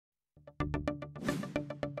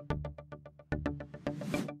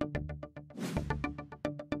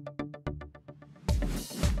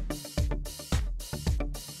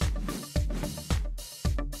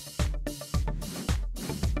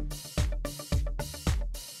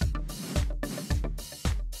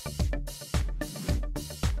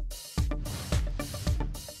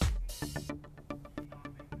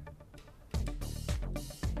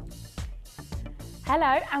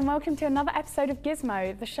Hello and welcome to another episode of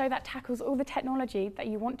Gizmo, the show that tackles all the technology that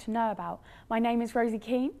you want to know about. My name is Rosie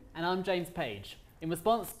Keene. And I'm James Page. In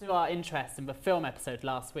response to our interest in the film episode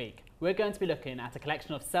last week, we're going to be looking at a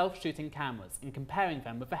collection of self-shooting cameras and comparing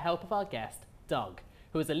them with the help of our guest, Doug,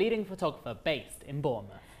 who is a leading photographer based in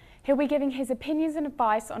Bournemouth. He'll be giving his opinions and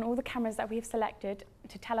advice on all the cameras that we have selected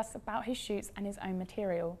to tell us about his shoots and his own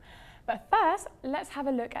material. But first, let's have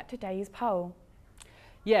a look at today's poll.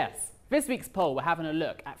 Yes, this week's poll we're having a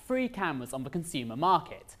look at 3 cameras on the consumer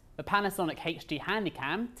market: the Panasonic HD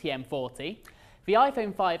Handycam TM40, the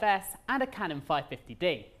iPhone 5S and a Canon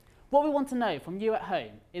 550D. What we want to know from you at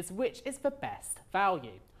home is which is the best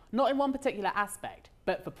value, not in one particular aspect,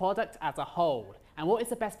 but the product as a whole, and what is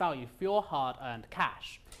the best value for your hard-earned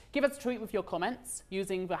cash. Give us a tweet with your comments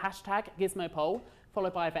using the hashtag GizmoPoll,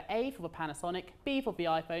 followed by either A for the Panasonic, B for the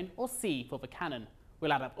iPhone or C for the Canon.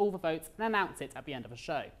 We'll add up all the votes and announce it at the end of the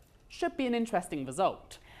show. Should be an interesting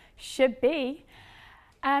result. Should be.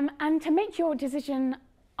 And to make your decision,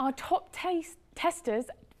 our top testers,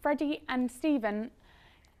 Freddie and Stephen,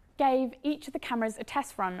 gave each of the cameras a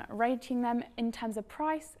test run, rating them in terms of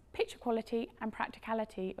price, picture quality and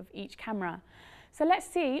practicality of each camera. So let's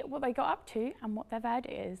see what they got up to and what their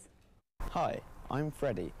verdict is. Hi, I'm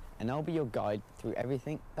Freddie and I'll be your guide through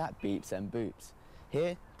everything that beeps and boops.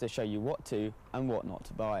 Here to show you what to and what not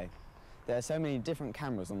to buy. There are so many different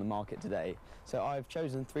cameras on the market today, so I've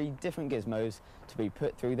chosen 3 different gizmos to be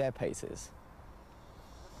put through their paces.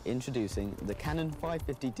 Introducing the Canon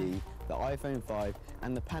 550D, the iPhone 5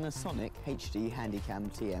 and the Panasonic HD Handycam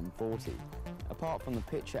TM40. Apart from the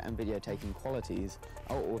picture and video taking qualities,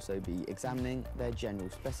 I'll also be examining their general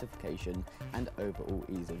specification and overall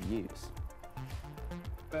ease of use.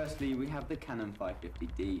 Firstly, we have the Canon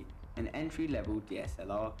 550D, an entry-level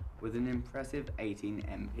DSLR with an impressive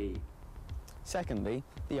 18MP. Secondly,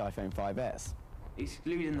 the iPhone 5S.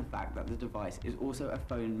 Excluding the fact that the device is also a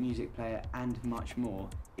phone, music player and much more,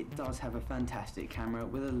 it does have a fantastic camera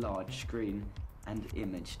with a large screen and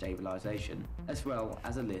image stabilization, as well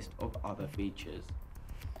as a list of other features.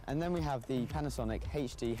 And then we have the Panasonic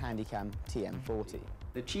HD Handycam TM40.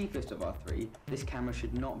 The cheapest of our 3, this camera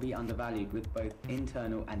should not be undervalued with both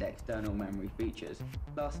internal and external memory features,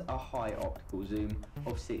 plus a high optical zoom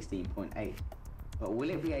of 16.8. But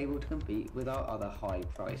will it be able to compete with our other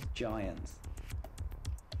high-priced giants?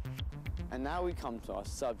 And now we come to our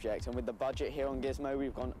subject, and with the budget here on Gizmo,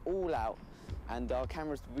 we've gone all out, and our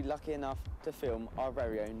cameras will be lucky enough to film our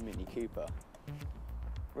very own Mini Cooper.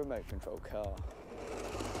 Remote control car.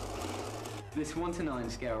 This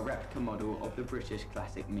 1:9 scale replica model of the British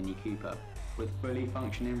classic Mini Cooper. With fully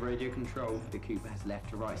functioning radio control, the Cooper has left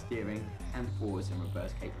to right steering and forwards and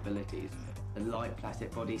reverse capabilities. The light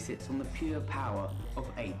plastic body sits on the pure power of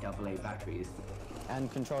 8 AA batteries.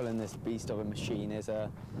 And controlling this beast of a machine is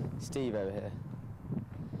Steve over here.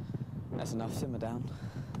 That's enough, simmer down.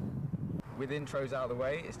 With intros out of the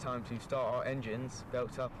way, it's time to start our engines,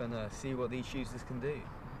 belt up and see what these shooters can do.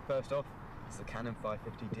 First off, it's the Canon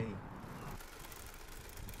 550D.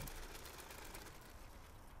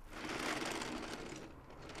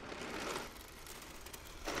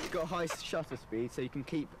 It's got high shutter speed so you can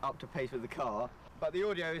keep up to pace with the car, but the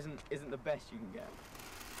audio isn't the best you can get.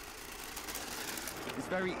 It's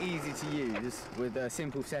very easy to use with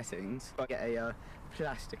simple settings, but get a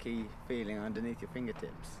plasticky feeling underneath your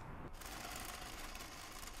fingertips.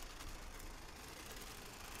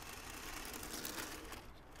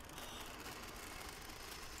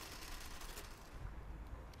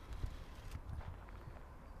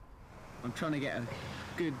 I'm trying to get a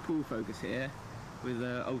good pull focus here with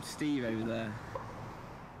old Steve over there.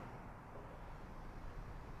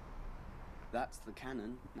 That's the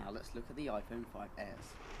Canon. Now let's look at the iPhone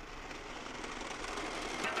 5S.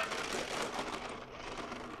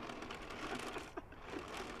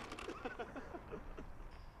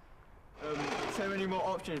 So many more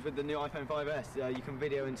options with the new iPhone 5S. You can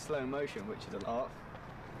video in slow motion, which is a lot.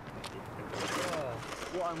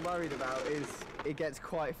 What I'm worried about is it gets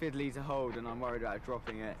quite fiddly to hold, and I'm worried about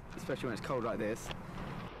dropping it, especially when it's cold like this.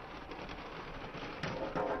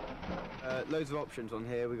 Loads of options on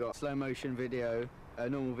here. We've got slow motion video,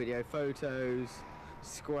 normal video, photos,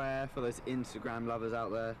 square for those Instagram lovers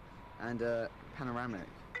out there, and panoramic.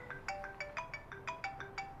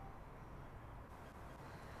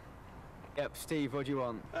 Yep, Steve, what do you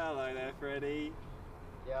want? Hello there, Freddie.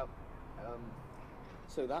 Yep.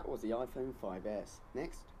 So that was the iPhone 5S.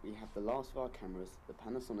 Next, we have the last of our cameras, the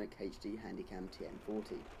Panasonic HD Handycam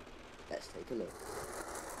TM40. Let's take a look.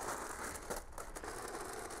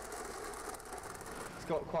 It's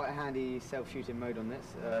got quite a handy self-shooting mode on this.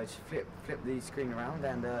 Just flip the screen around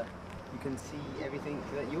and you can see everything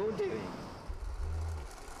that you're doing.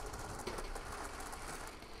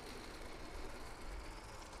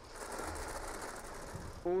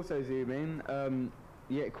 Also zoom in,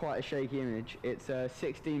 you get quite a shaky image. It's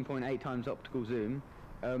 16.8 times optical zoom,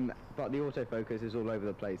 but the autofocus is all over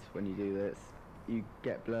the place when you do this. You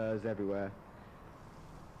get blurs everywhere.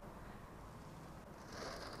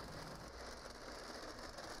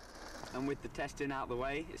 And with the testing out the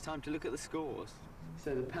way, it's time to look at the scores.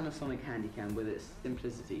 So the Panasonic Handycam, with its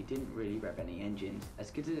simplicity, didn't really rev any engines.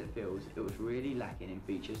 As good as it feels, it was really lacking in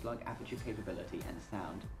features like aperture capability and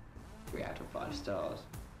sound. 3 out of 5 stars.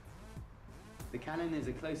 The Canon is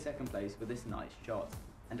a close second place with its nice shots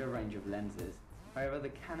and a range of lenses. However, the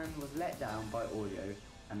Canon was let down by audio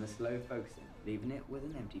and the slow focusing, leaving it with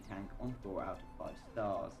an empty tank on 4 out of 5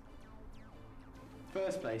 stars.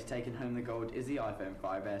 First place taking home the gold is the iPhone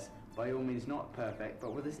 5S. By all means not perfect,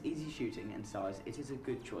 but with its easy shooting and size, it is a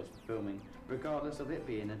good choice for filming, regardless of it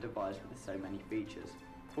being a device with so many features.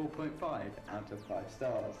 4.5 out of 5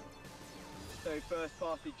 stars. So first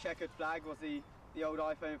past the checkered flag was the old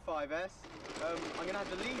iPhone 5S. I'm going to have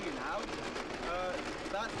to leave you now.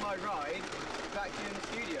 That's my ride back to you in the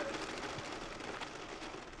studio.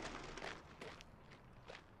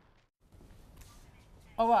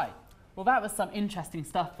 Alright, well that was some interesting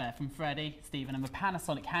stuff there from Freddie, Stephen and the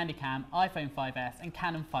Panasonic Handycam, iPhone 5S and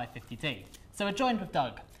Canon 550D. So we're joined with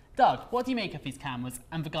Doug. Doug, what do you make of these cameras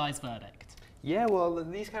and the guy's verdict? Yeah, well,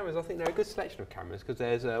 these cameras, I think they're a good selection of cameras because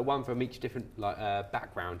there's one from each different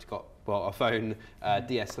background. You've got a phone,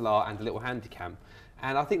 DSLR and a little Handycam.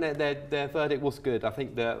 And I think that their verdict was good. I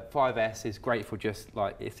think the 5S is great for just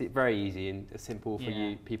it's very easy and simple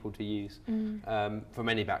for people to use from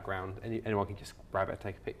any background. Anyone can just grab it,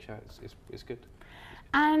 take a picture. It's good.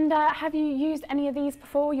 And have you used any of these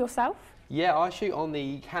before yourself? Yeah, I shoot on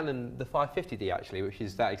the Canon, the 550D actually, which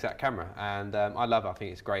is that exact camera, and I love it. I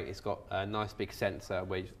think it's great. It's got a nice big sensor,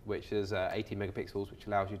 which is 18 megapixels, which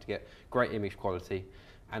allows you to get great image quality.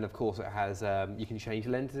 And of course, it has you can change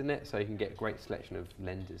lenses in it, so you can get a great selection of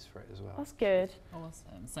lenses for it as well. That's good.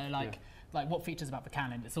 Awesome. So like what features about the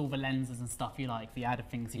Canon? It's all the lenses and stuff you like, the added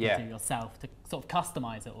things you can do yourself to sort of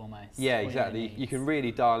customise it almost. Yeah, exactly. You can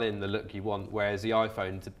really dial in the look you want, whereas the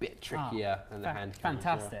iPhone's a bit trickier and the Handycam.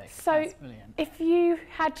 Fantastic. So, that's brilliant. If you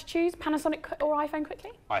had to choose Panasonic or iPhone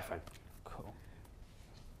quickly? iPhone. Cool.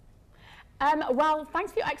 Well,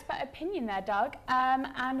 thanks for your expert opinion there, Doug.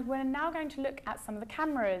 And we're now going to look at some of the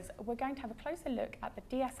cameras. We're going to have a closer look at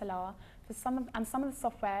the DSLR for some of the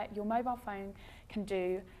software your mobile phone can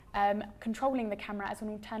do, controlling the camera as an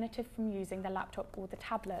alternative from using the laptop or the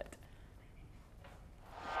tablet.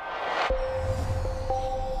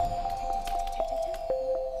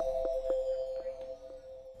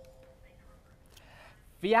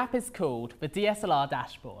 The app is called the DSLR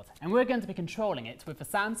Dashboard, and we're going to be controlling it with the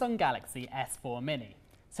Samsung Galaxy S4 Mini.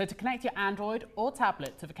 So to connect your Android or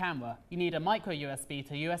tablet to the camera, you need a micro USB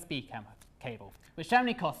to USB cable, which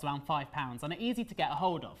generally costs around £5 and are easy to get a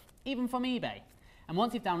hold of, even from eBay. And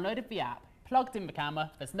once you've downloaded the app, plugged in the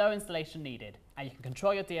camera, there's no installation needed, and you can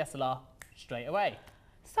control your DSLR straight away.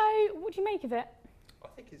 So, what do you make of it? I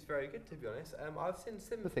think it's very good, to be honest. I've seen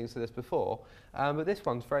similar things to this before, but this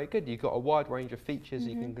one's very good. You've got a wide range of features.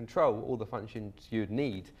 You can control all the functions you'd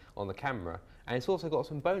need on the camera, and it's also got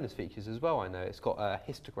some bonus features as well. I know it's got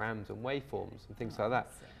histograms and waveforms and things like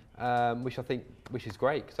that, which is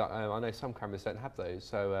great because I know some cameras don't have those.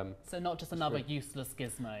 So so not just another useless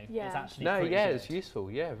gizmo. Yeah. It's actually no, pretty yeah, good. it's useful.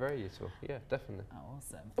 Yeah, very useful. Yeah, definitely. Oh,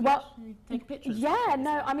 awesome. Well, take pictures. yeah,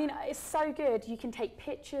 no, I mean, it's so good. You can take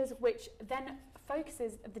pictures, which then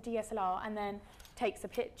focuses the DSLR and then takes a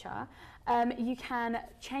picture. You can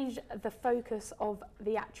change the focus of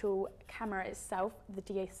the actual camera itself, the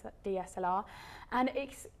DSLR, and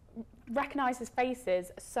it recognises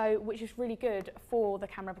faces, so which is really good for the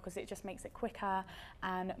camera because it just makes it quicker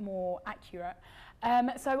and more accurate.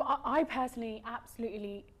 So I personally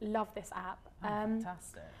absolutely love this app.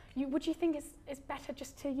 Fantastic. Would you think it's better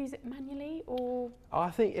just to use it manually, or? I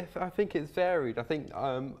think it's varied. I think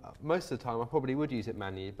most of the time I probably would use it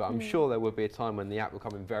manually, but I'm sure there would be a time when the app will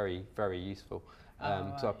come in very, very useful.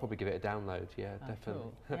 So I'd probably give it a download. Yeah,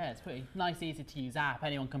 definitely. Cool. Yeah, it's pretty nice, easy to use app.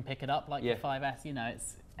 Anyone can pick it up, like the 5S. You know,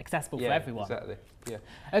 it's accessible for everyone. Exactly. Yeah.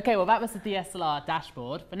 Okay, well that was the DSLR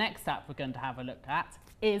dashboard. The next app we're going to have a look at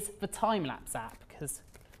is the time-lapse app, because,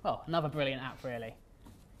 well, another brilliant app really.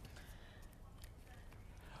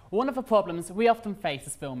 One of the problems we often face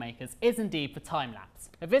as filmmakers is indeed the time-lapse,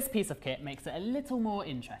 but this piece of kit makes it a little more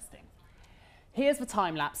interesting. Here's the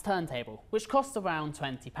time-lapse turntable, which costs around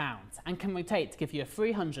 £20 and can rotate to give you a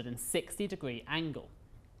 360-degree angle.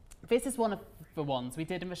 This is one of the ones we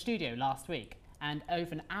did in the studio last week, and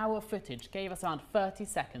over an hour of footage gave us around 30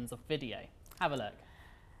 seconds of video. Have a look.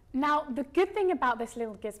 Now, the good thing about this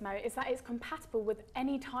little gizmo is that it's compatible with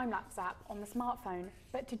any time-lapse app on the smartphone,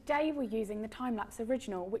 but today we're using the time-lapse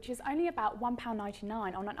original, which is only about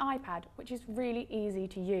 £1.99 on an iPad, which is really easy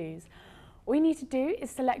to use. All you need to do is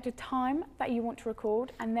select a time that you want to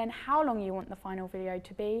record and then how long you want the final video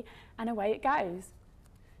to be, and away it goes.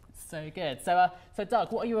 So good. So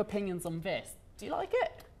Doug, what are your opinions on this? Do you like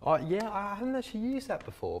it? Yeah, I haven't actually used that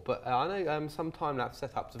before, but I know some time-lapse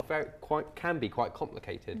setups are can be quite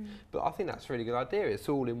complicated. But I think that's a really good idea. It's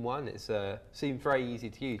all in one. It seems very easy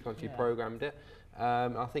to use once you programmed it.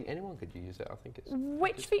 I think anyone could use it. I think it's.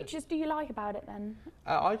 Which features do you like about it then?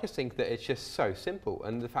 I just think that it's just so simple,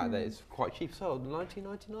 and the fact that it's quite cheap. So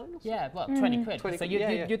 £19.99. Yeah, well, 20 quid. 20 so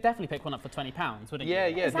quid, you'd definitely pick one up for £20, wouldn't you? Yeah,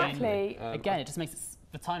 exactly. Definitely. Again, it just makes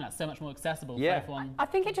the time-lapse so much more accessible for Yeah. everyone. I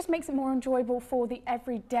think it just makes it more enjoyable for the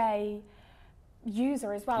everyday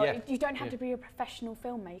user as well. Yeah. You don't have to be a professional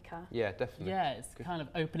filmmaker. Yeah, definitely. Yeah, it's kind of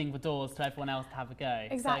opening the doors to everyone else to have a go.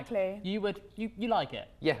 Exactly. So you like it?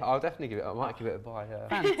 Yeah, I'll definitely give it. I might give it a buy.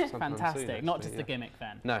 Sometime Fantastic. soon, Not actually, just a gimmick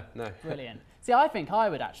then. No, no. Brilliant. See, I think I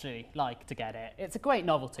would actually like to get it. It's a great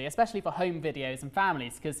novelty, especially for home videos and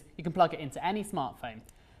families, because you can plug it into any smartphone.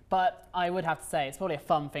 But I would have to say it's probably a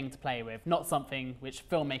fun thing to play with, not something which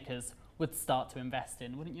filmmakers would start to invest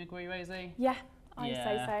in. Wouldn't you agree, Rosie? Yeah, I'd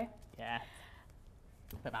say so. Yeah.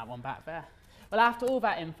 Put that one back there. Well, after all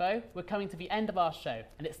that info, we're coming to the end of our show,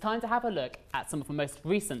 and it's time to have a look at some of the most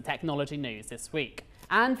recent technology news this week,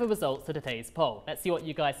 and the results of today's poll. Let's see what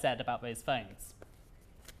you guys said about those phones.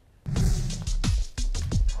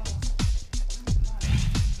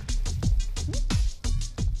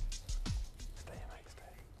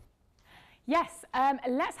 Yes,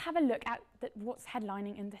 let's have a look at what's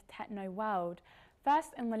headlining in the techno world. First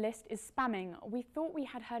on the list is spamming. We thought we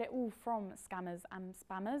had heard it all from scammers and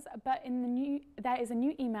spammers, but there is a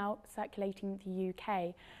new email circulating the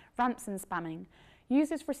UK, ransom spamming.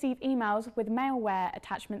 Users receive emails with malware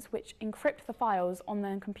attachments which encrypt the files on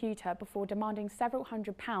their computer before demanding several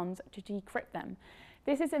 £100s to decrypt them.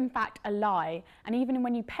 This is in fact a lie, and even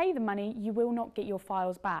when you pay the money, you will not get your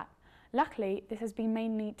files back. Luckily, this has been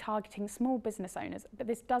mainly targeting small business owners, but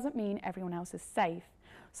this doesn't mean everyone else is safe.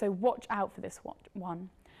 So watch out for this one.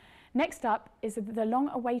 Next up is the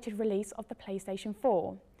long-awaited release of the PlayStation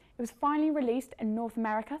 4. It was finally released in North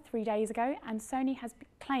America 3 days ago, and Sony has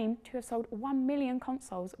claimed to have sold 1 million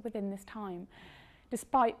consoles within this time,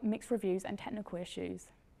 despite mixed reviews and technical issues.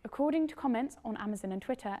 According to comments on Amazon and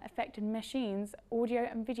Twitter, affected machines, audio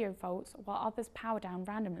and video faults, while others power down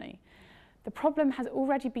randomly. The problem has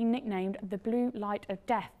already been nicknamed the blue light of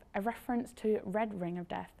death, a reference to Red Ring of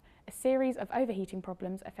Death. A series of overheating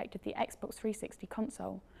problems affected the Xbox 360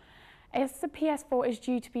 console. As the PS4 is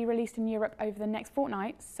due to be released in Europe over the next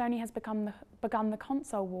fortnight, Sony has begun the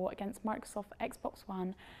console war against Microsoft Xbox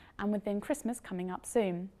One, and within Christmas coming up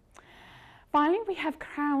soon. Finally, we have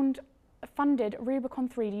crowd-funded Rubicon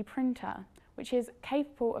 3D printer, which is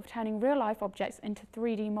capable of turning real-life objects into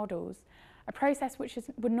 3D models, a process which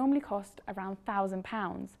would normally cost around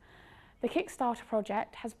 £1,000. The Kickstarter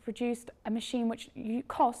project has produced a machine which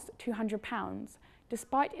costs £200.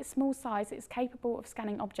 Despite its small size, it is capable of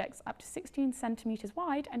scanning objects up to 16 centimetres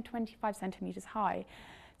wide and 25 centimetres high.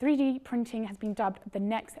 3D printing has been dubbed the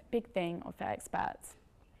next big thing of the experts.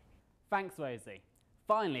 Thanks, Rosie.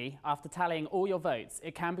 Finally, after tallying all your votes,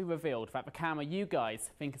 it can be revealed that the camera you guys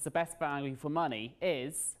think is the best value for money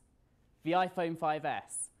is the iPhone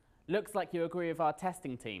 5S. Looks like you agree with our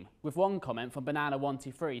testing team, with one comment from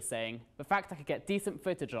Banana123 saying, the fact I could get decent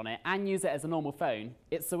footage on it and use it as a normal phone,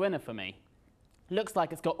 it's the winner for me. Looks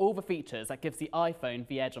like it's got all the features that gives the iPhone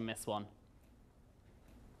the edge on this one.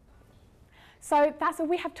 So that's all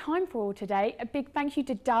we have time for today. A big thank you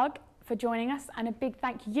to Doug for joining us, and a big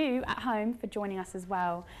thank you at home for joining us as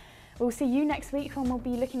well. We'll see you next week when we'll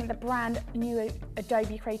be looking at the brand new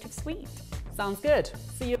Adobe Creative Suite. Sounds good.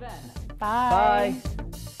 See you then. Bye.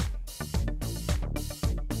 Bye.